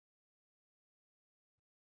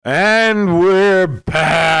And we're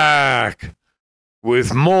back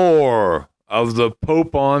with more of the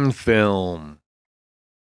Pope on film.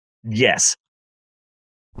 Yes.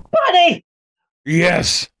 Buddy!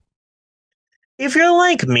 Yes. If you're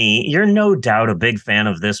like me, you're no doubt a big fan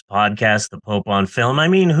of this podcast, The Pope on Film. I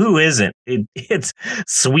mean, who isn't? It's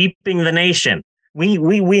sweeping the nation.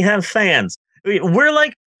 We have fans. We're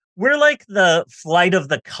like the flight of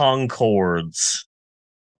the Concords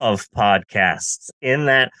of podcasts in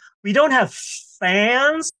that we don't have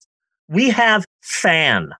fans, we have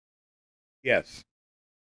fan. Yes.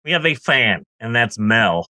 We have a fan, and that's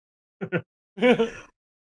Mel.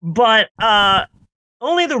 But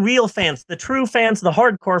only the real fans, the true fans, the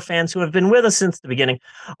hardcore fans who have been with us since the beginning,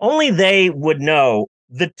 only they would know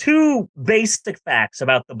the two basic facts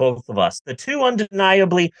about the both of us, the two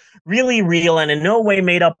undeniably really real and in no way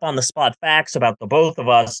made up on the spot facts about the both of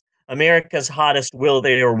us, America's hottest will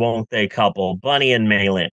they or won't they couple, Bunny and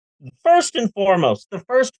Malin. First and foremost, the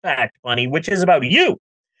first fact, Bunny, which is about you,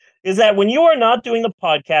 is that when you are not doing the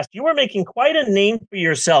podcast, you are making quite a name for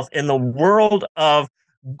yourself in the world of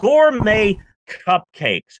gourmet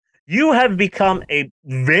cupcakes. You have become a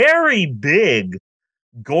very big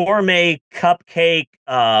gourmet cupcake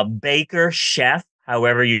baker, chef,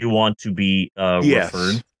 however you want to be Yes.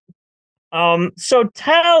 referred. So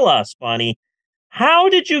tell us, Bunny, how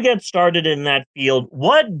did you get started in that field?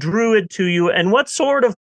 What drew it to you, and what sort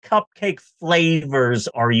of cupcake flavors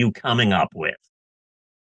are you coming up with?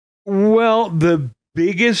 Well, the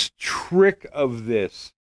biggest trick of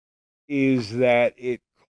this is that it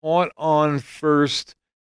caught on first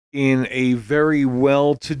in a very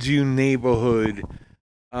well-to-do neighborhood,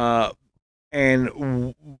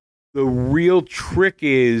 and the real trick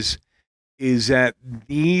is that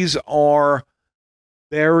these are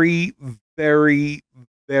very, very,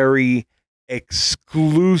 very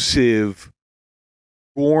exclusive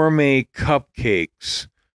gourmet cupcakes,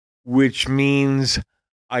 which means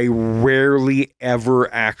I rarely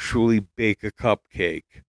ever actually bake a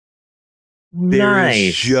cupcake. There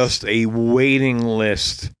is just a waiting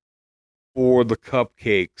list for the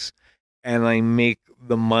cupcakes, and I make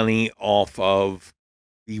the money off of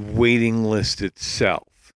the waiting list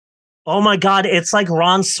itself. Oh my God, it's like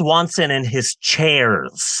Ron Swanson and his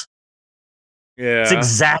chairs. Yeah. It's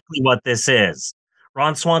exactly what this is.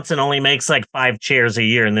 Ron Swanson only makes like 5 chairs a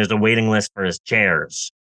year, and there's a waiting list for his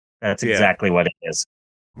chairs. That's exactly what it is.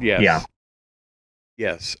 Yes. Yeah.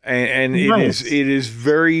 Yes. And Nice. it is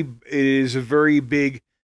a very big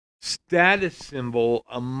status symbol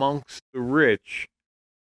amongst the rich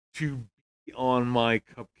to be on my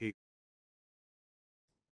cupcake.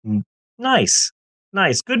 Nice.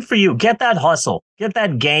 Nice. Good for you. Get that hustle. Get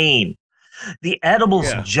that gain. The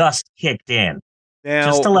edibles just kicked in. Now,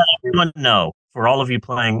 just to let everyone know, for all of you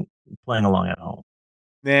playing along at home.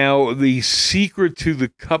 Now, the secret to the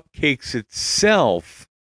cupcakes itself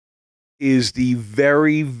is the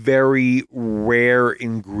very, very rare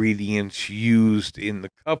ingredients used in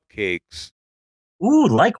the cupcakes. Ooh,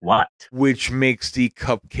 like what? Which makes the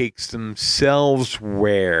cupcakes themselves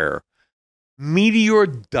rare. Meteor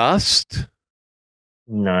dust.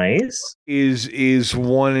 Nice. Is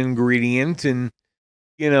one ingredient, and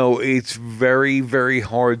you know, it's very, very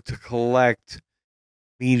hard to collect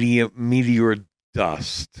meteor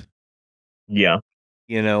dust. Yeah.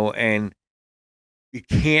 You know, and you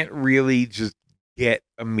can't really just get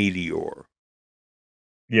a meteor.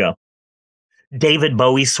 Yeah. David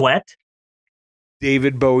Bowie sweat?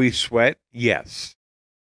 David Bowie sweat? Yes.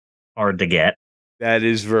 Hard to get. That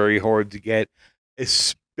is very hard to get,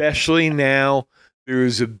 especially now.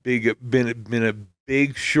 There's been a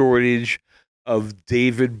big shortage of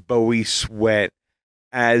David Bowie sweat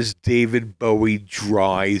as David Bowie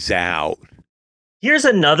dries out. Here's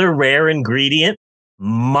another rare ingredient: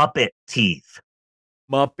 Muppet teeth.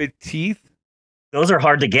 Muppet teeth? Those are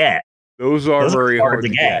hard to get. Those are very hard to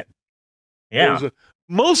get. Yeah.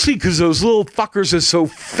 Mostly because those little fuckers are so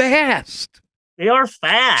fast. They are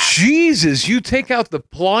fast. Jesus, you take out the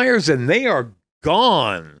pliers and they are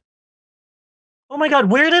gone. Oh my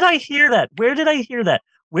God, where did I hear that? Where did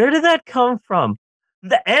that come from?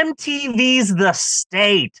 The MTV's The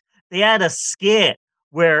State. They had a skit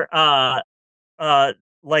where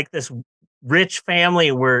like this rich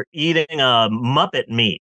family were eating a Muppet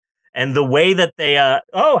meat. And the way that they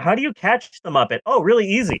how do you catch the Muppet? Oh, really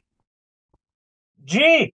easy.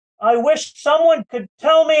 Gee, I wish someone could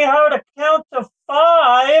tell me how to count to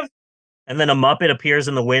 5. And then a Muppet appears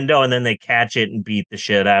in the window, and then they catch it and beat the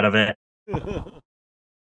shit out of it.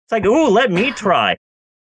 It's like, ooh, let me try.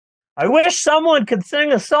 I wish someone could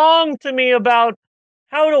sing a song to me about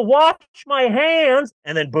how to wash my hands.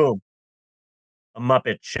 And then boom. a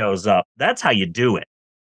Muppet shows up. That's how you do it.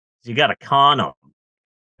 You got to con them.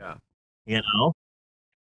 Yeah. You know,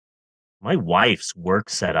 my wife's work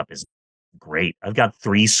setup is great. I've got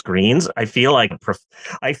 3 screens. I feel like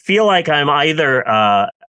I'm either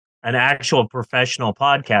an actual professional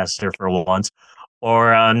podcaster for once,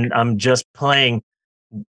 or I'm just playing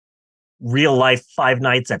real life Five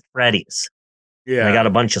Nights at Freddy's. And I Yeah. got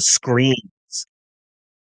a bunch of screens.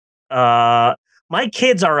 Uh, my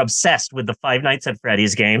kids are obsessed with the Five Nights at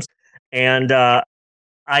Freddy's games, and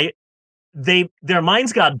I their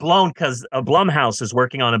minds got blown because Blumhouse is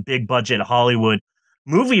working on a big budget Hollywood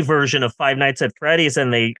movie version of Five Nights at Freddy's,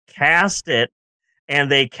 and they cast it, and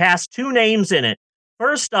they cast 2 names in it.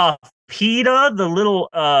 First off, PETA, the little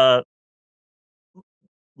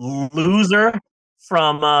loser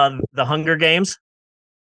from the Hunger Games.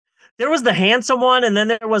 There was the handsome one, and then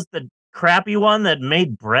there was the crappy one that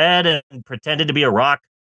made bread and pretended to be a rock.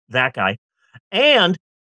 That guy, and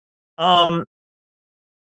um,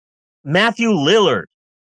 Matthew Lillard.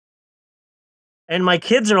 And my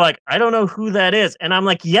kids are like, I don't know who that is. And I'm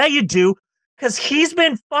like, yeah, you do. Because he's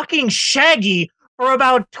been fucking Shaggy for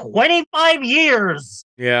about 25 years.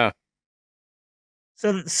 Yeah.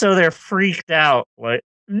 So they're freaked out. Like,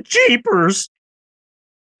 jeepers.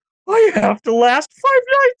 I have to last 5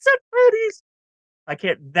 nights at Freddy's. I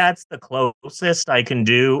can't, that's the closest I can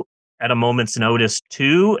do at a moment's notice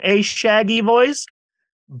to a Shaggy voice.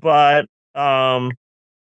 But,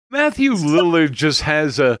 Matthew Lillard just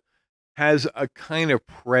has a kind of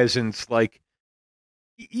presence, like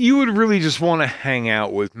you would really just want to hang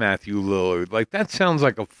out with Matthew Lillard. Like that sounds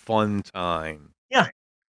like a fun time. yeah.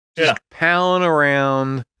 Just palling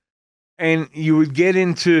around, and you would get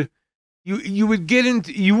into you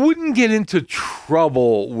wouldn't get into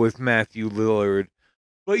trouble with Matthew Lillard,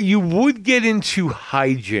 but you would get into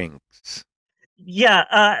hijinks. Yeah,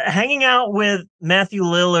 hanging out with Matthew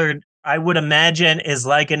Lillard, I would imagine, is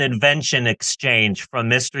like an invention exchange from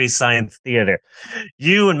Mystery Science Theater.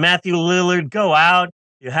 You and Matthew Lillard go out,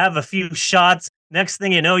 you have a few shots. Next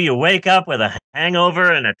thing you know, you wake up with a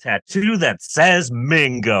hangover and a tattoo that says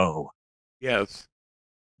Mingo. Yes.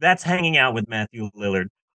 That's hanging out with Matthew Lillard.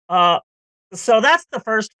 Uh, so that's the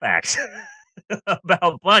first fact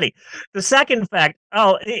about Buddy. The second fact,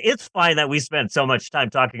 it's fine that we spent so much time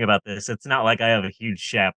talking about this. It's not like I have a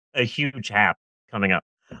huge hap coming up.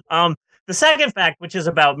 Um, the second fact, which is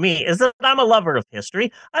about me, is that I'm a lover of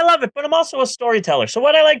history. I love it, but I'm also a storyteller. So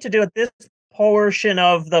what I like to do at this portion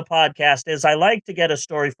of the podcast is I like to get a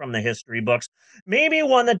story from the history books, maybe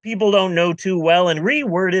one that people don't know too well, and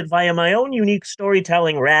reword it via my own unique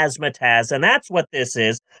storytelling razzmatazz. And that's what this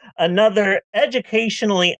is, another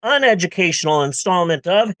educationally uneducational installment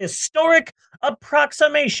of Historic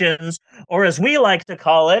Approximations, or as we like to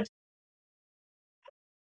call it,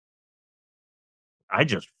 I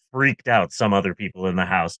just freaked out some other people in the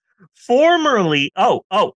house. Formerly,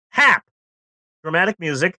 HAP, dramatic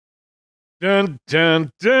music. Dun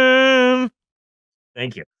dun dun.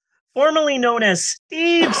 Thank you. Formerly known as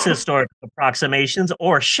Steve's Historic Approximations,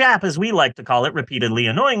 or SHAP as we like to call it, repeatedly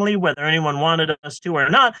annoyingly, whether anyone wanted us to or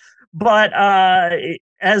not. But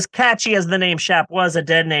as catchy as the name SHAP was, a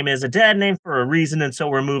dead name is a dead name for a reason, and so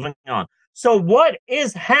we're moving on. So what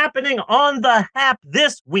is happening on the HAP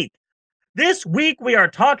this week? This week, we are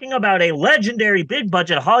talking about a legendary big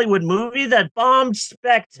budget Hollywood movie that bombed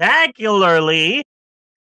spectacularly,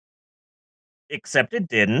 except it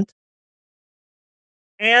didn't,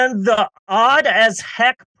 and the odd as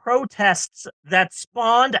heck protests that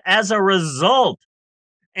spawned as a result.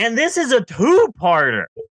 And this is a 2-parter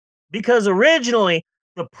because originally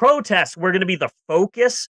the protests were going to be the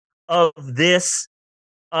focus of this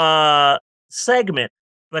segment,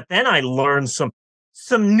 but then I learned some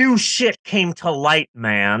new shit came to light,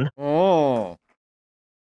 man. Oh.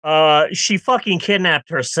 She fucking kidnapped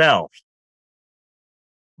herself.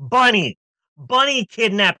 Bunny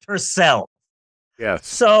kidnapped herself. Yes.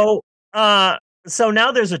 So now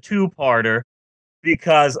there's a 2-parter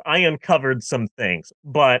because I uncovered some things.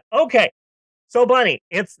 But okay. So Bunny,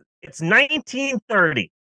 it's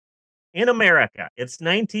 1930 in America. It's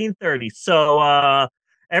 1930. So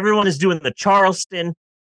everyone is doing the Charleston.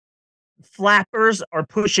 Flappers are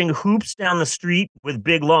pushing hoops down the street with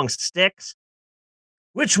big long sticks,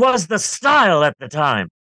 which was the style at the time.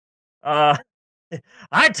 I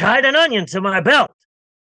tied an onion to my belt.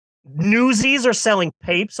 Newsies are selling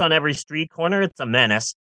papes on every street corner. It's a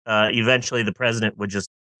menace. Eventually, the president would just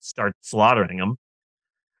start slaughtering them.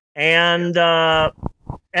 And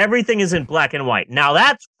everything is in black and white. Now,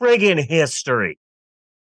 that's friggin' history.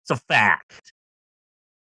 It's a fact.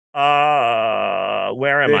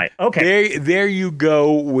 Where am There, I? Okay. there you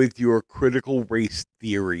go with your critical race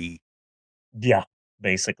theory. Yeah,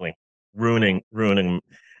 basically ruining. We're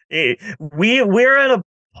at a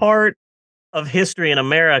part of history in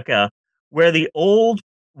America where the old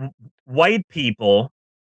white people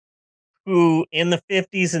who in the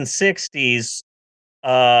 50s and 60s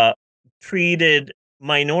uh, treated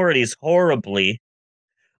minorities horribly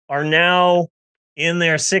are now in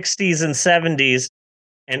their 60s and 70s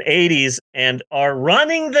and 80s and are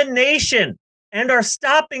running the nation and are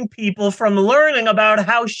stopping people from learning about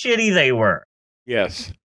how shitty they were.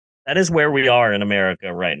 Yes. That is where we are in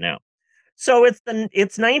America right now. So it's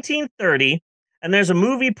 1930, and there's a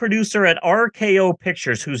movie producer at RKO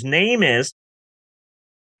Pictures whose name is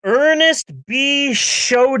Ernest B.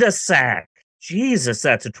 Shodasak. Jesus,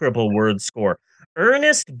 that's a triple word score.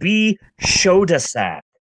 Ernest B. Shodasak.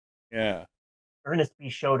 Yeah. Ernest B.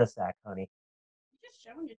 Shodasak, honey. You just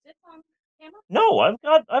showing your tits on camera? No, I've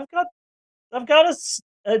got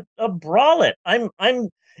a bralette. I'm.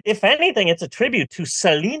 If anything, it's a tribute to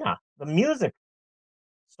Selena, the music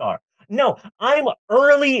star. No, I'm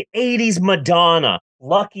early 80s Madonna,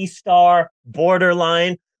 Lucky Star,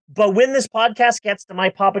 Borderline. But when this podcast gets to my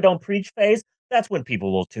Papa Don't Preach phase, that's when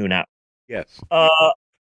people will tune out. Yes.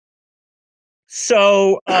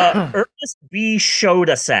 Ernest B.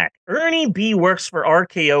 Shodasak. Ernie B. works for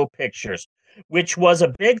RKO Pictures, which was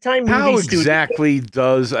a big time movie How studio. exactly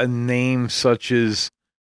does a name such as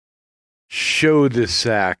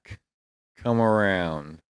Shodasak come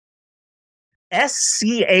around?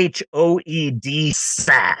 SCHOED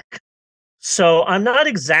sack. So I'm not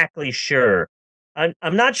exactly sure.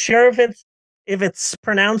 I'm not sure if it's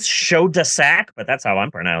pronounced Shodasak, but that's how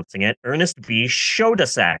I'm pronouncing it. Ernest B.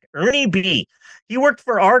 Shodasak. Ernie B. He worked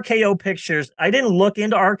for RKO Pictures. I didn't look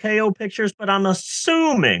into RKO Pictures, but I'm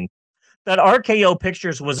assuming that RKO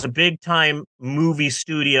Pictures was a big time movie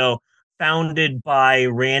studio founded by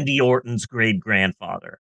Randy Orton's great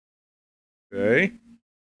grandfather. Okay.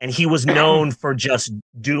 And he was known for just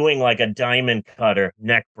doing like a diamond cutter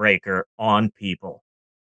neck breaker on people.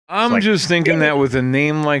 I'm just thinking that with a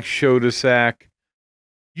name like Shodasak,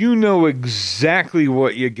 you know exactly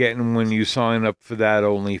what you're getting when you sign up for that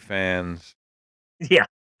OnlyFans. Yeah,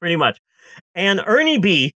 pretty much. And Ernie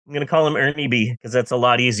B, I'm going to call him Ernie B because that's a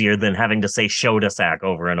lot easier than having to say Shodasak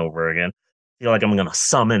over and over again. I feel like I'm going to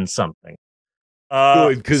summon something.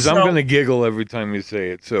 Good, because I'm going to giggle every time you say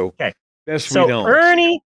it. So, okay. best we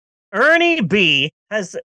don't. Ernie B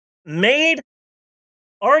has made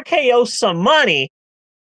RKO some money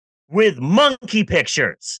with monkey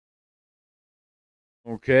pictures.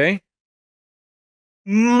 Okay.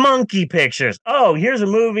 Monkey pictures. Oh, here's a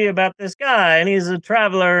movie about this guy, and he's a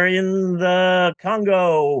traveler in the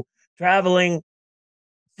Congo, fighting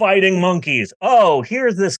monkeys. Oh,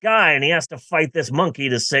 here's this guy, and he has to fight this monkey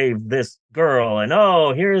to save this girl. And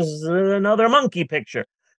oh, here's another monkey picture.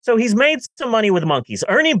 So he's made some money with monkeys.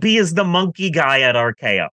 Ernie B is the monkey guy at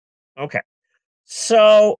RKO. Okay.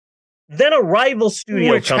 So then a rival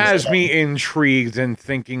studio Which has me intrigued and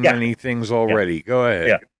thinking many things already. Yeah. Go ahead.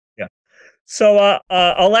 Yeah. So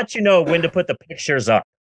I'll let you know when to put the pictures up.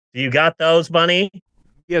 Do you got those, Bunny?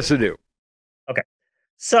 Yes, I do. Okay.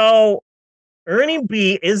 So Ernie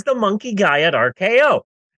B is the monkey guy at RKO.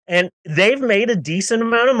 And they've made a decent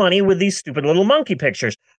amount of money with these stupid little monkey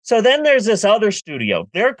pictures. So then there's this other studio.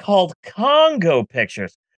 They're called Congo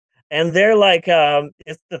Pictures. And they're like,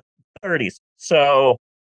 it's the 30s. So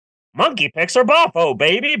monkey pics are boffo,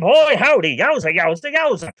 baby. Boy, howdy. Yowza, yowza,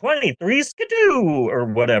 yowza. 23 skidoo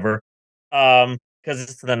or whatever. Because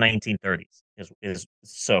it's the 1930s. Is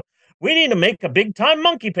so we need to make a big time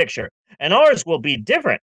monkey picture. And ours will be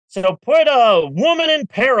different. So put a woman in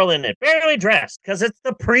peril in it, barely dressed, because it's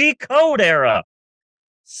the pre-code era.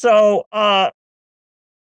 So,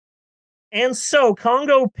 and so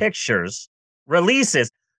Congo Pictures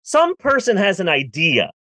releases, some person has an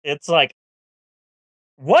idea. It's like,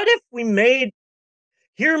 what if we made,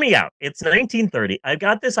 hear me out. It's 1930. I've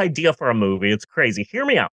got this idea for a movie. It's crazy. Hear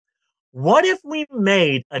me out. What if we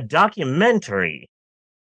made a documentary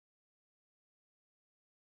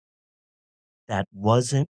that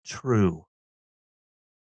wasn't true?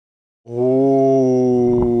 Oh,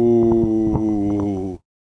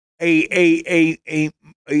 a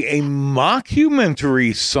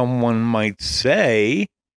mockumentary, someone might say.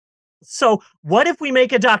 So what if we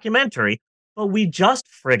make a documentary, but we just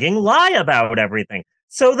frigging lie about everything?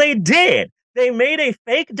 So they did. They made a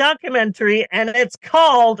fake documentary, and it's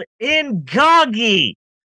called Ingagi.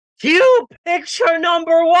 Cue picture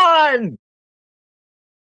number one.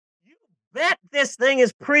 You bet this thing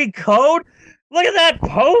is pre-code. Look at that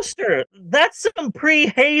poster. That's some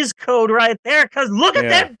pre-Hays Code right there, because look at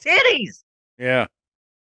them titties. Yeah.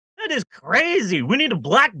 That is crazy. We need to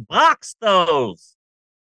black box those.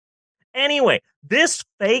 Anyway, this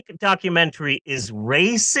fake documentary is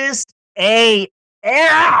racist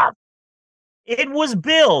AF. It was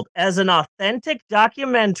billed as an authentic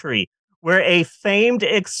documentary where a famed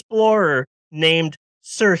explorer named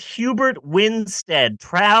Sir Hubert Winstead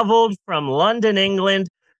traveled from London, England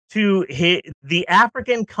to the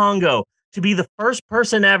African Congo to be the first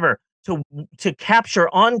person ever to capture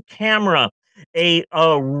on camera a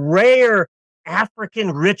rare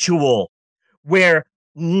African ritual where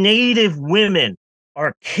native women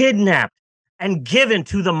are kidnapped and given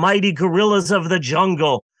to the mighty gorillas of the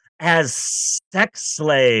jungle as sex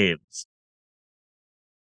slaves.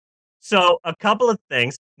 So, a couple of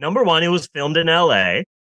things. Number one, it was filmed in LA.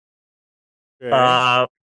 Okay.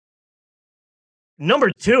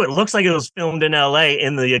 Number two, it looks like it was filmed in LA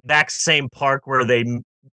in the exact same park where Bella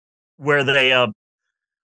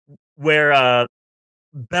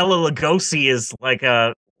Lugosi is like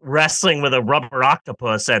wrestling with a rubber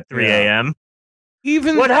octopus at 3 a.m.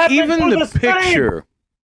 Even the picture.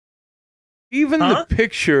 Even the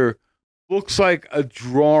picture looks like a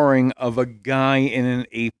drawing of a guy in an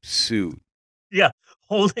ape suit. Yeah,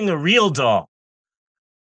 holding a real doll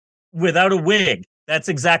without a wig. That's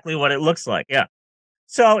exactly what it looks like. Yeah.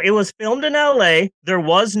 So it was filmed in LA. There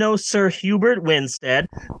was no Sir Hubert Winstead.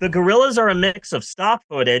 The gorillas are a mix of stock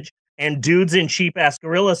footage and dudes in cheap ass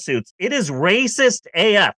gorilla suits. It is racist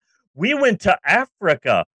AF. We went to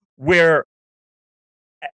Africa where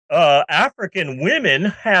African women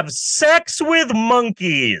have sex with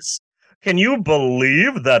monkeys. Can you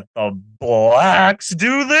believe that the blacks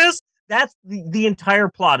do this? That's the entire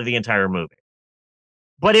plot of the entire movie.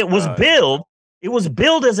 But it was billed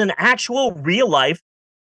as an actual real life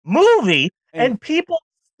movie, and people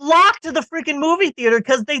flocked to the freaking movie theater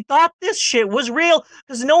because they thought this shit was real,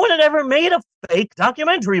 because no one had ever made a fake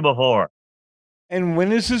documentary before. And when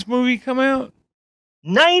does this movie come out?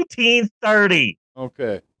 1930.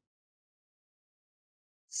 Okay.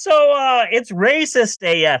 So it's racist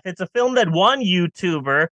AF. It's a film that one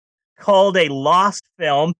YouTuber called a lost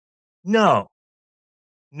film. No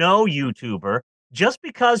YouTuber. Just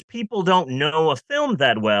because people don't know a film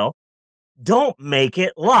that well, don't make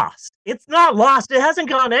it lost. It's not lost. It hasn't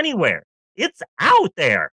gone anywhere. It's out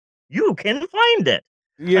there. You can find it.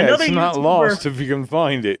 Yeah, it's not lost if you can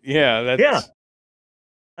find it. Yeah.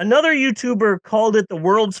 Another YouTuber called it the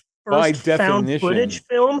world's first found footage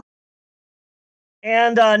film.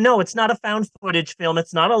 And no, it's not a found footage film.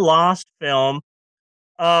 It's not a lost film.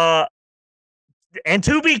 And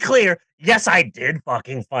to be clear, yes, I did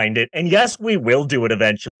fucking find it. And yes, we will do it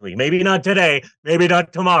eventually. Maybe not today, maybe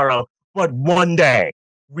not tomorrow, but one day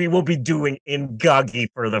we will be doing Ingagi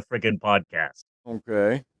for the freaking podcast.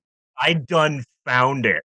 Okay. I done found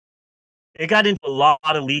it. It got into a lot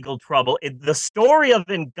of legal trouble. The story of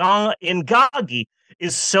Ingagi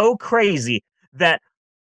is so crazy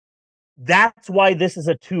that's why this is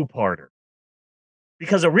a two-parter.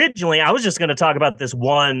 Because originally I was just going to talk about this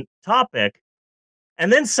one topic,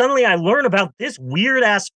 and then suddenly I learn about this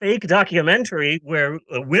weird-ass fake documentary where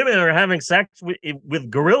women are having sex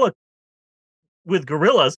with gorillas.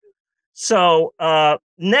 So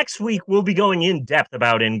next week we'll be going in depth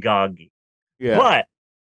about Ingagi. Yeah. But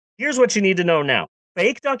here's what you need to know now.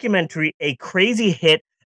 Fake documentary, a crazy hit.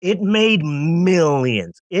 It made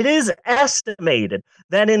millions. It is estimated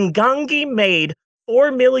that Ingagi made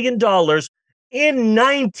 $4 million in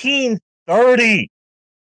 1930.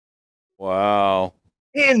 Wow.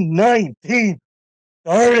 In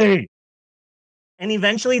 1930. And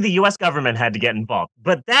eventually the US government had to get involved.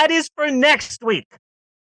 But that is for next week.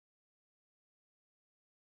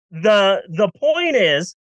 The point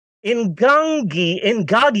is,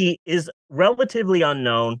 Ingagi is relatively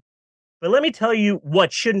unknown. But let me tell you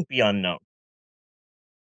what shouldn't be unknown.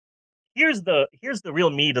 Here's the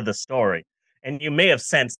real meat of the story, and you may have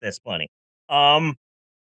sensed this, Bunny. No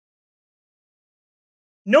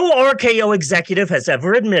RKO executive has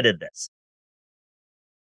ever admitted this.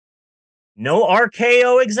 No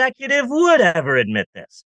RKO executive would ever admit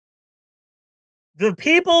this. The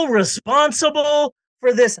people responsible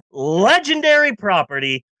for this legendary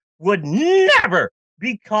property would never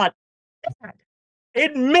be caught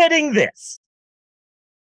admitting this.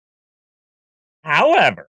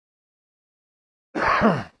 However,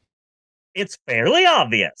 it's fairly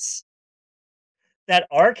obvious that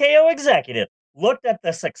RKO executive looked at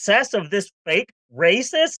the success of this fake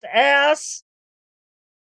racist ass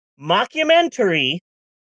mockumentary,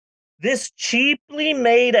 this cheaply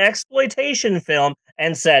made exploitation film,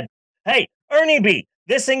 and said, hey, Ernie B,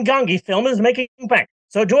 this Ngangi film is making bank.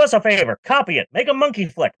 So do us a favor, copy it, make a monkey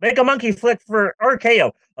flick. Make a monkey flick for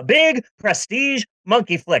RKO. A big prestige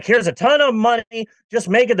monkey flick. Here's a ton of money. Just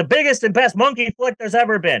make it the biggest and best monkey flick there's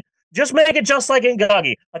ever been. Just make it just like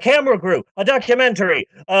Ngangi. A camera crew, a documentary,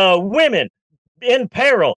 women in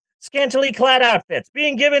peril, scantily clad outfits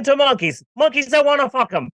being given to monkeys. Monkeys that want to fuck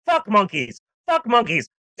them. Fuck monkeys. Fuck monkeys.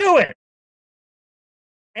 Do it.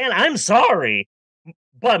 And I'm sorry,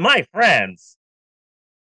 but my friends,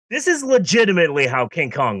 this is legitimately how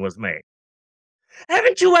King Kong was made.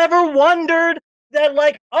 Haven't you ever wondered that,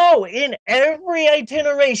 like, oh, in every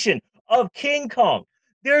iteration of King Kong,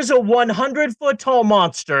 there's a 100-foot tall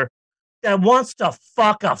monster that wants to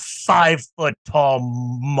fuck a 5-foot tall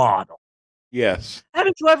model? Yes.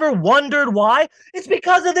 Haven't you ever wondered why? It's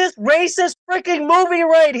because of this racist freaking movie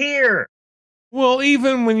right here. Well,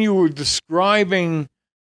 even when you were describing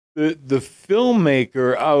the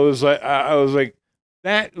filmmaker, I was like,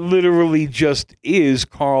 that literally just is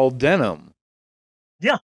Carl Denham.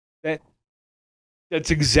 Yeah. That's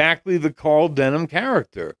exactly the Carl Denham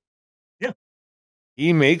character. Yeah.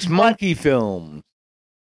 He makes monkey films.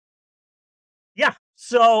 Yeah.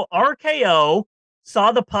 So RKO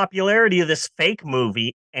saw the popularity of this fake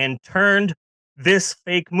movie and turned this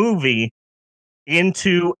fake movie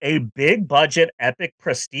into a big budget epic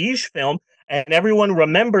prestige film, and everyone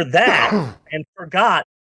remembered that and forgot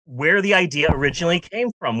where the idea originally came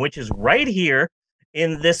from, which is right here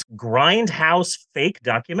in this grindhouse fake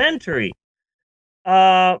documentary.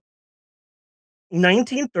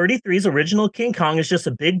 1933's original King Kong is just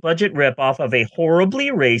a big budget ripoff of a horribly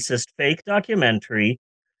racist fake documentary.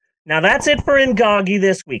 Now that's it for Ngagi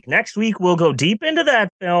this week. Next week we'll go deep into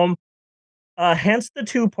that film. Hence the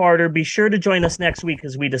two-parter. Be sure to join us next week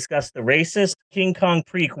as we discuss the racist King Kong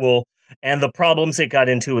prequel and the problems it got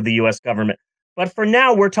into with the U.S. government. But for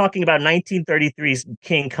now, we're talking about 1933's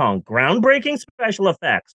King Kong. Groundbreaking special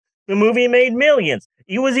effects. The movie made millions.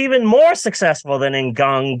 It was even more successful than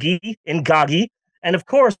Ngagi. And of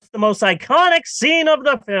course, the most iconic scene of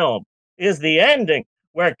the film is the ending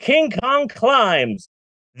where King Kong climbs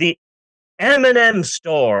the M&M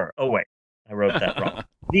store. Oh, wait, I wrote that wrong.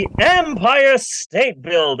 The Empire State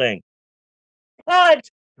Building. But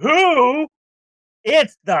who?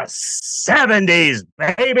 It's the 70s,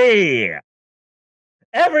 baby.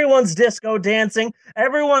 Everyone's disco dancing.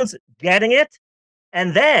 Everyone's getting it.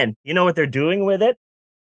 And then, you know what they're doing with it?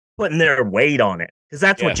 Putting their weight on it. Because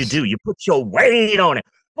that's what you do. You put your weight on it.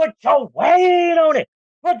 Put your weight on it.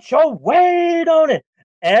 Put your weight on it.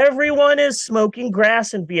 Everyone is smoking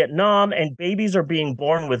grass in Vietnam, and babies are being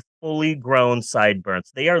born with fully grown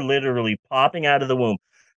sideburns. They are literally popping out of the womb,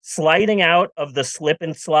 sliding out of the slip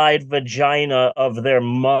and slide vagina of their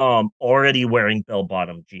mom, already wearing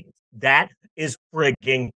bell-bottom jeans. That is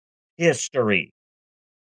frigging history.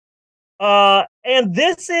 And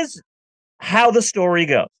this is how the story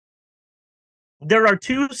goes. There are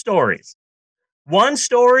two stories. One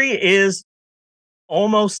story is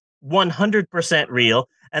almost 100% real,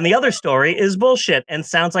 and the other story is bullshit and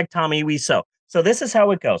sounds like Tommy Wiseau. So this is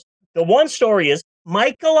how it goes. The one story is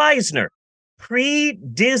Michael Eisner,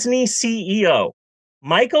 pre-Disney CEO.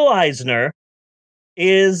 Michael Eisner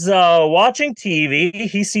is watching TV.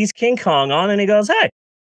 He sees King Kong on, and he goes, hey,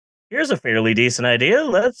 here's a fairly decent idea.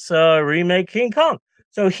 Let's remake King Kong.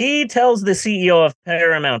 So he tells the CEO of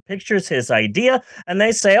Paramount Pictures his idea, and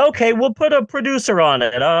they say, okay, we'll put a producer on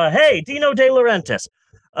it. Hey, Dino De Laurentiis,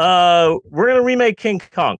 we're going to remake King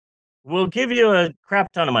Kong. We'll give you a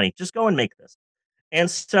crap ton of money. Just go and make this.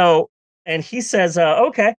 And he says,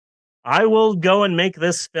 okay, I will go and make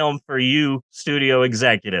this film for you, studio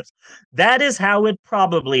executives. That is how it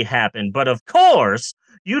probably happened. But of course,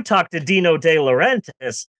 you talk to Dino De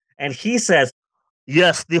Laurentiis, and he says,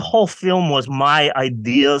 yes, the whole film was my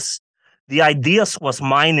ideas. The ideas was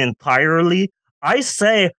mine entirely. I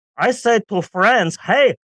say to friends,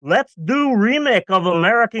 hey, let's do remake of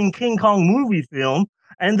American King Kong movie film.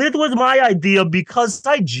 And it was my idea because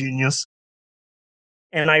I genius.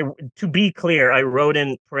 And to be clear, I wrote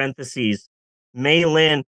in parentheses, Mei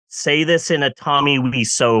Lin, say this in a Tommy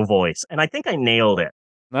Wiseau voice. And I think I nailed it.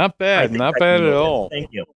 Not bad. Not bad at all. Thank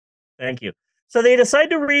you. Thank you. So they decide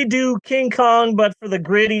to redo King Kong, but for the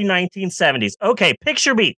gritty 1970s. Okay,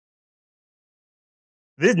 picture B.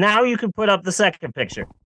 Now you can put up the second picture.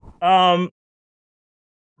 Now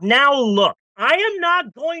look, I am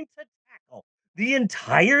not going to tackle the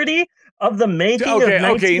entirety of the making of 19...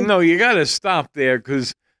 Okay, no, you got to stop there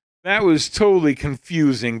because that was totally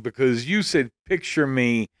confusing because you said picture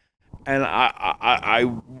me and I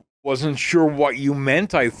wasn't sure what you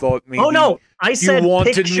meant. I thought maybe I said you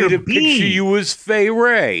wanted me to B. picture you as Fay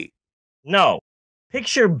Ray. No,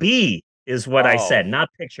 picture B is what I Oh, said, not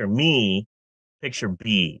picture me. Picture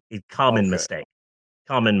B. Common okay. mistake.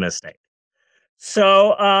 Common mistake.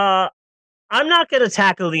 So, I'm not going to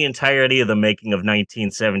tackle the entirety of the making of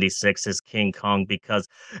 1976's King Kong because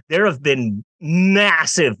there have been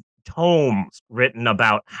massive tomes written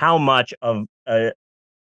about how much of a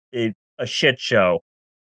shit show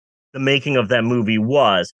the making of that movie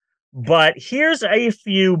was. But here's a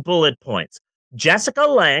few bullet points. Jessica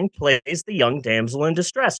Lange plays the young damsel in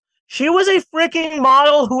distress. She was a freaking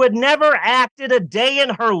model who had never acted a day in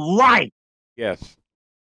her life, Yes.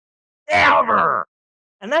 ever.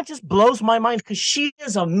 And that just blows my mind because she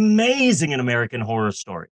is amazing in American Horror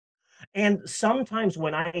Story. And sometimes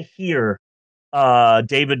when I hear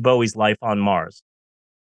David Bowie's Life on Mars,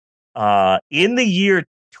 in the year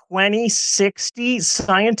 2060,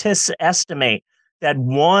 scientists estimate that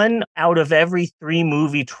 1 out of every 3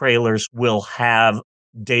 movie trailers will have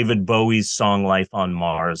David Bowie's song Life on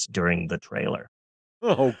Mars during the trailer.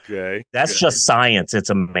 Okay. That's just science.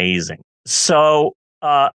 It's amazing. So,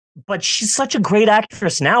 but she's such a great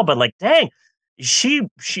actress now, but like, dang, that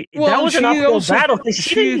Well, was an she uphill also battle because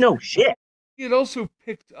she didn't know shit. it also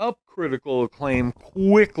picked up critical acclaim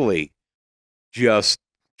quickly. Just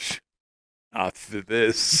not for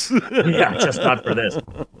this. Yeah, just not for this.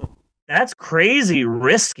 That's crazy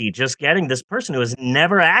risky, just getting this person who has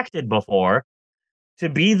never acted before to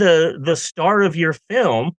be the star of your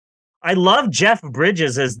film. I love Jeff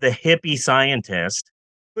Bridges as the hippie scientist.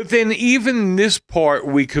 But then even this part,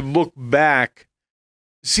 we could look back.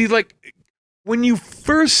 See, like, when you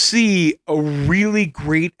first see a really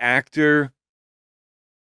great actor,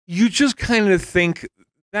 you just kind of think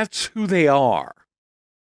that's who they are.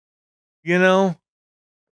 You know?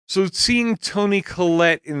 So seeing Toni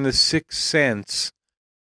Collette in The Sixth Sense,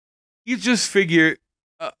 you just figure,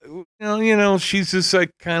 she's just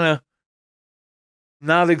like kind of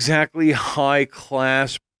not exactly high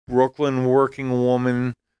class Brooklyn working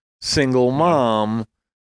woman, single mom,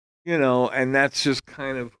 and that's just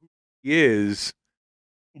kind of who he is.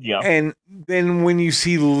 Yeah. And then when you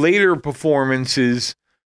see later performances,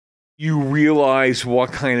 you realize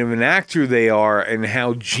what kind of an actor they are and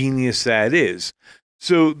how genius that is.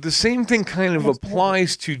 So the same thing kind of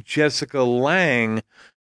applies to Jessica Lange,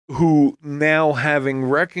 who now having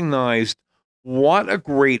recognized what a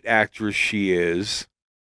great actress she is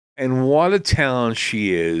and what a talent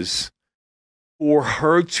she is, for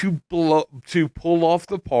her to pull off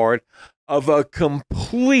the part of a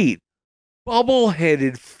complete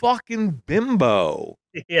bubble-headed fucking bimbo.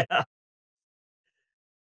 Yeah.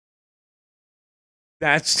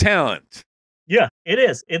 That's talent. Yeah, it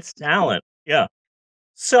is. It's talent. Yeah.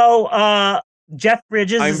 So Jeff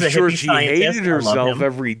Bridges I'm is a sure hippie she scientist. hated I love herself him.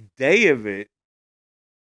 every day of it,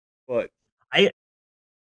 but I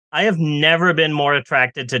I have never been more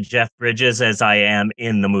attracted to Jeff Bridges as I am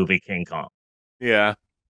in the movie King Kong. yeah.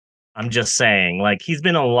 I'm just saying, like he's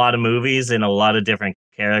been in a lot of movies in a lot of different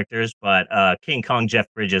characters, but King Kong Jeff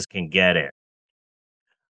Bridges can get it.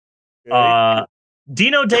 Okay.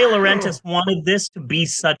 Dino De Laurentiis wanted this to be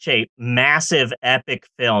such a massive epic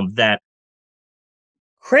film that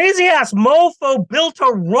crazy ass mofo built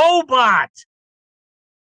a robot.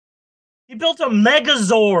 He built a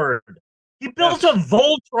Megazord. He built a Yes.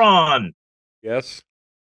 Voltron. Yes.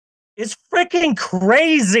 It's freaking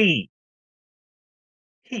crazy.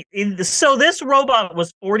 So this robot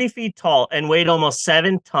was 40 feet tall and weighed almost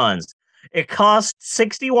 7 tons. It cost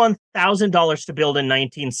 $61,000 to build in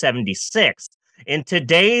 1976. In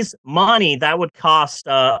today's money, that would cost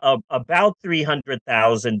about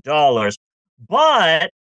 $300,000.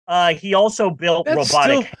 But he also built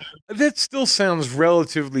robotic. That still sounds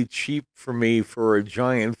relatively cheap for me for a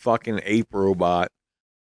giant fucking ape robot.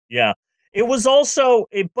 Yeah. It was also,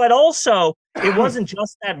 but also, it wasn't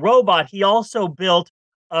just that robot. He also built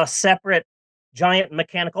a separate giant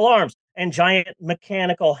mechanical arms and giant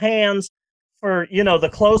mechanical hands for, the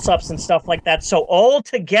close ups and stuff like that. So, all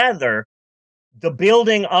together, the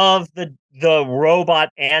building of the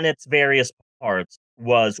robot and its various parts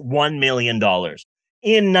was $1 million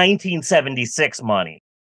in 1976 money.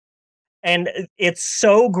 And it's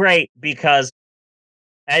so great because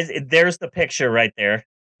there's the picture right there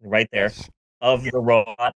Yes. of the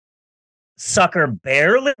robot. Sucker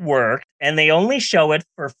barely worked, and they only show it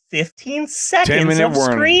for 15 seconds of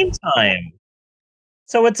screen time.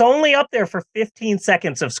 So it's only up there for 15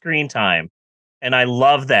 seconds of screen time. And I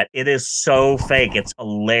love that. It is so fake. It's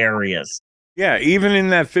hilarious. Yeah, even in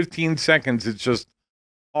that 15 seconds, it's just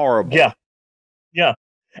horrible. Yeah. Yeah.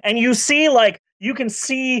 And you can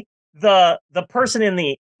see the person in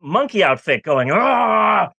the monkey outfit going,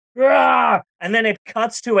 ah, "Rah!" And then it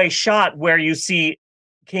cuts to a shot where you see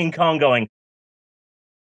King Kong going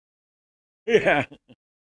Yeah.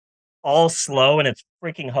 all slow, and it's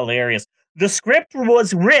freaking hilarious. The script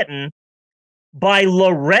was written by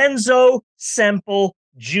Lorenzo Semple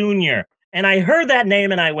Jr. And I heard that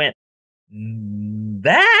name and I went,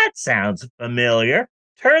 that sounds familiar.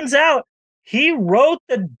 Turns out he wrote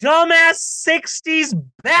the dumbass 60s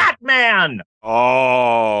Batman,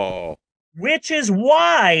 Oh. which is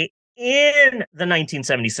why in the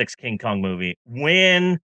 1976 King Kong movie,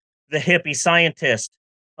 when the hippie scientist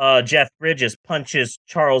Jeff Bridges punches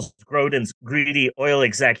Charles Grodin's greedy oil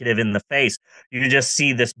executive in the face, you just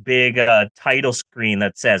see this big title screen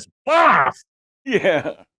that says "Boff."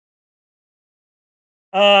 Yeah.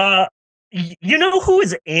 Uh, you know who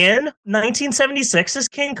is in 1976's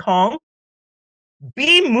King Kong?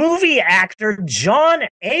 B movie actor John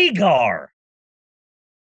Agar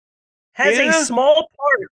has a Yeah. small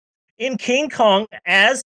part in King Kong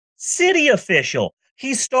as city official.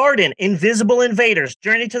 He starred in Invisible Invaders,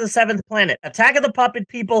 Journey to the Seventh Planet, Attack of the Puppet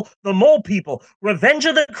People, The Mole People, Revenge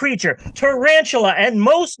of the Creature, Tarantula, and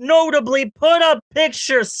most notably, Put Up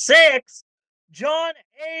Picture 6. John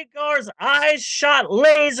Agar's eyes shot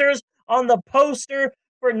lasers on the poster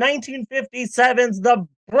for 1957's The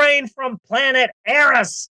Brain from Planet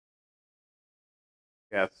Eris.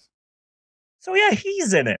 Yes. So yeah,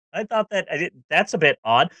 he's in it. I thought that's a bit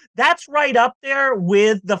odd. That's right up there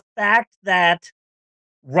with the fact that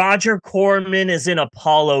Roger Corman is in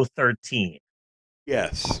Apollo 13.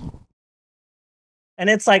 Yes.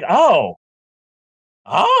 And it's like, oh,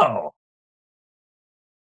 well,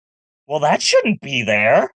 that shouldn't be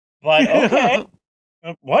there. But okay,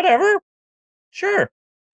 whatever. Sure.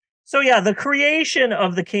 So yeah, the creation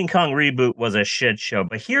of the King Kong reboot was a shit show.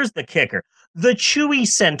 But here's the kicker: the Chewie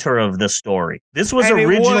center of the story. This was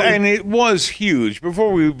originally it was huge.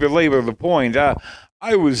 Before we belabor the point,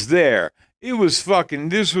 I was there. It was fucking.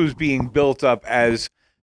 This was being built up as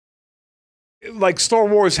like Star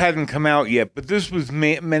Wars hadn't come out yet, but this was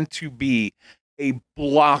meant to be a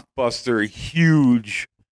blockbuster, huge,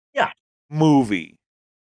 yeah. movie.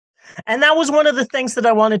 And that was one of the things that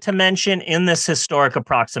I wanted to mention in this historic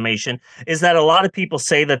approximation is that a lot of people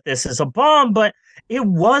say that this is a bomb, but it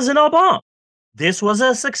wasn't a bomb. This was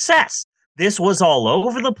a success. This was all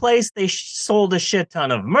over the place. They sold a shit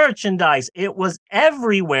ton of merchandise. It was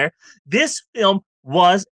everywhere. This film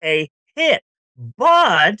was a hit.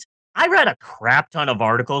 But I read a crap ton of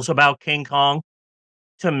articles about King Kong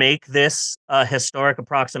to make this historic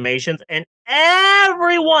approximations, and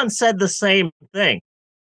everyone said the same thing.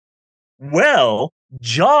 Well,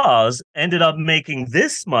 Jaws ended up making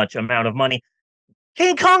this much amount of money.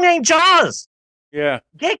 King Kong ain't Jaws. Yeah.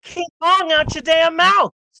 Get King Kong out your damn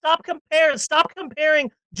mouth. Stop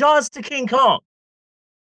comparing Jaws to King Kong.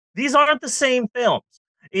 These aren't the same films.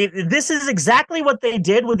 This is exactly what they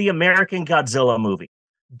did with the American Godzilla movie.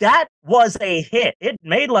 That was a hit. It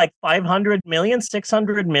made like 500 million,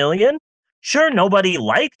 600 million. Sure, nobody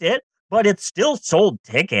liked it, but it still sold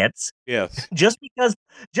tickets. Yes. Just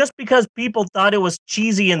because people thought it was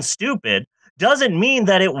cheesy and stupid doesn't mean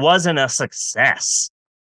that it wasn't a success.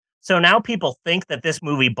 So now people think that this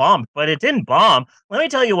movie bombed, but it didn't bomb. Let me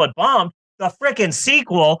tell you what bombed: the frickin'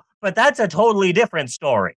 sequel, but that's a totally different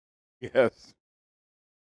story. Yes.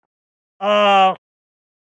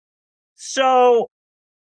 So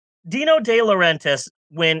Dino De Laurentiis,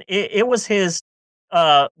 when it was his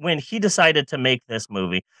when he decided to make this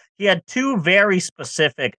movie, he had two very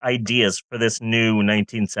specific ideas for this new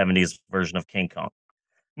 1970s version of King Kong.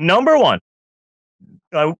 Number one,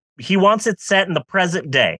 he wants it set in the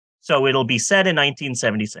present day, so it'll be set in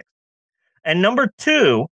 1976. And number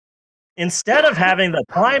two, instead of having the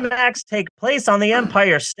climax take place on the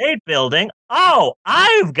Empire State Building,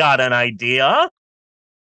 I've got an idea.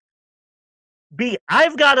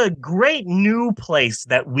 I've got a great new place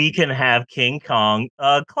that we can have King Kong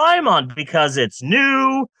climb on because it's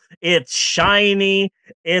new, it's shiny,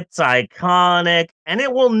 it's iconic, and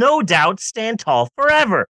it will no doubt stand tall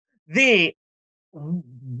forever. The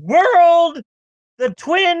World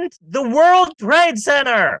Trade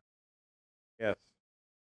Center. Yes.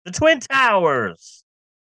 The Twin Towers.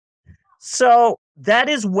 So that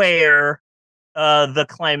is where the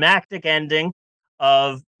climactic ending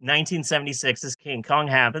of 1976's King Kong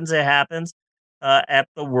happens. It happens at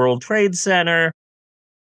the World Trade Center.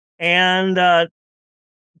 And to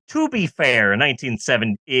be fair,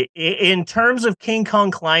 1970, in terms of King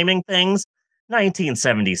Kong climbing things,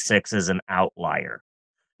 1976 is an outlier.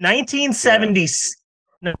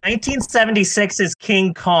 1976's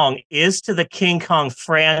King Kong is to the King Kong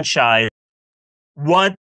franchise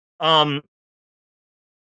what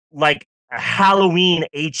like a Halloween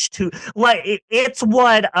H2. Like it's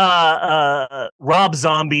what Rob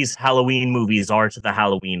Zombie's Halloween movies are to the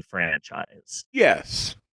Halloween franchise.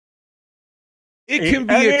 Yes. It can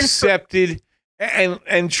be I mean, accepted,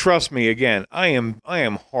 and trust me, again, I am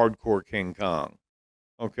hardcore King Kong.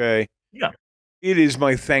 Okay? yeah. It is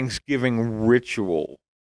my Thanksgiving ritual.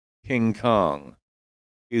 King Kong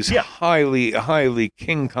is Yeah. highly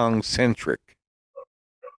King Kong centric.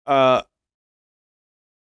 No,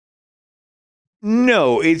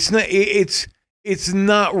 it's not. It's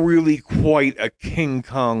not really quite a King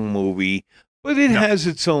Kong movie, but it No. has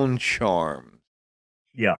its own charm.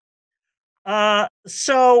 Yeah.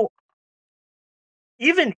 So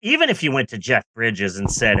even if you went to Jeff Bridges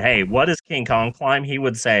and said, "Hey, what does King Kong climb?" He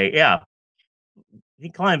would say, "Yeah, he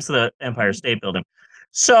climbs the Empire State Building."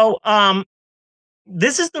 So,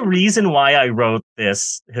 this is the reason why I wrote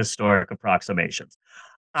this historic approximations.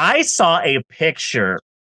 I saw a picture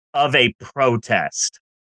of a protest.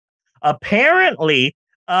 Apparently,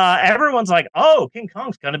 everyone's like, "Oh, King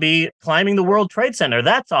Kong's going to be climbing the World Trade Center.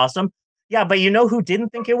 That's awesome." Yeah, but you know who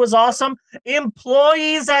didn't think it was awesome?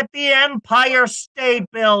 Employees at the Empire State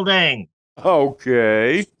Building.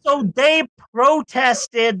 Okay. So they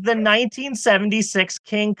protested the 1976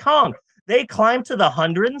 King Kong. They climbed to the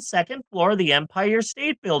 102nd floor of the Empire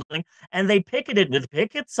State Building and they picketed with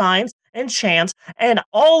picket signs and chants. And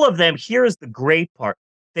all of them, here's the great part,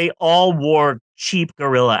 they all wore cheap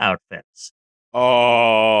gorilla outfits to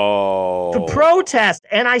Oh. protest.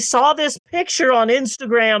 And I saw this picture on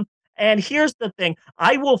Instagram. And here's the thing,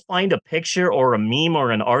 I will find a picture or a meme or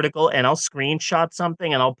an article and I'll screenshot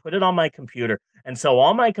something and I'll put it on my computer. And so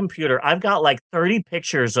on my computer, I've got like 30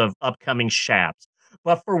 pictures of upcoming shaps.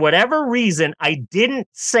 But for whatever reason, I didn't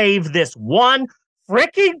save this one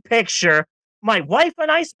freaking picture. My wife and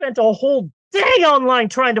I spent a whole day online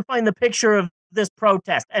trying to find the picture of this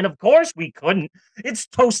protest. And of course we couldn't. It's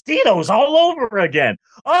Tostitos all over again.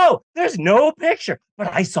 Oh, there's no picture,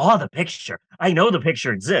 but I saw the picture. I know the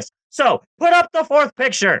picture exists. So put up the fourth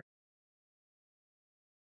picture.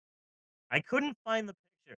 I couldn't find the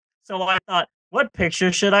picture. So I thought, what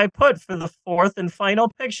picture should I put for the fourth and final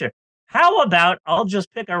picture? How about I'll just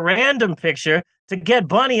pick a random picture to get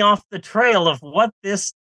Bunny off the trail of what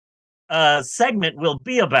this segment will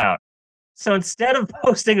be about. So instead of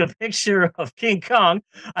posting a picture of King Kong,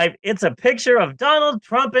 it's a picture of Donald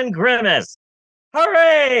Trump and Grimace.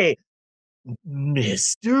 Hooray!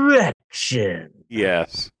 Misdirection.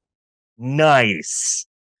 Yes. Nice.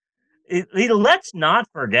 Let's not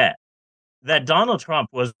forget that Donald Trump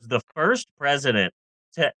was the first president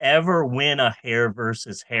to ever win a hair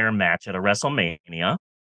versus hair match at a WrestleMania.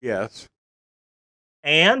 Yes.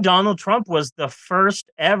 And Donald Trump was the first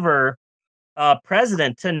ever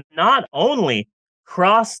president to not only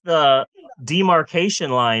cross the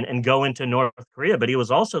demarcation line and go into North Korea, but he was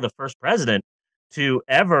also the first president to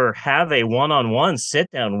ever have a one-on-one sit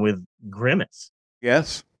down with Grimace.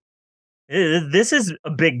 Yes. This is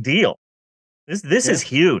a big deal. This is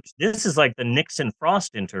huge. This is like the Nixon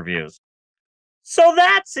Frost interviews. So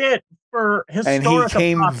that's it for historic. And he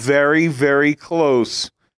came very, very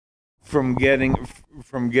close from getting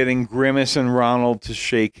Grimace and Ronald to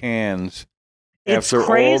shake hands after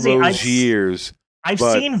crazy. all those years. I've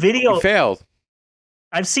seen video. He failed.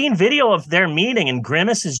 I've seen video of their meeting, and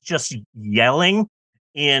Grimace is just yelling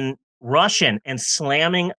in Russian and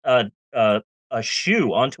slamming a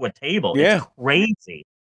shoe onto a table. Yeah. It's crazy.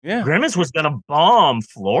 Yeah. Grimace was going to bomb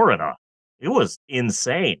Florida. It was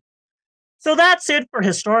insane. So that's it for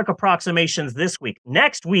historic approximations this week.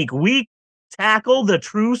 Next week, we tackle the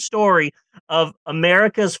true story of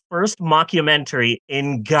America's first mockumentary,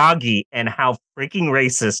 Ingagi, and how freaking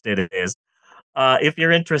racist it is. If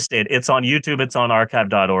you're interested, it's on YouTube, it's on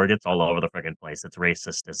archive.org, it's all over the freaking place. It's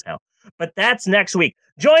racist as hell. But that's next week.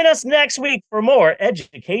 Join us next week for more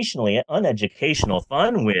educationally and uneducational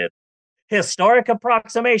fun with historic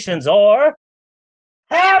approximations or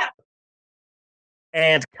HAP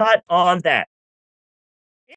and cut on that.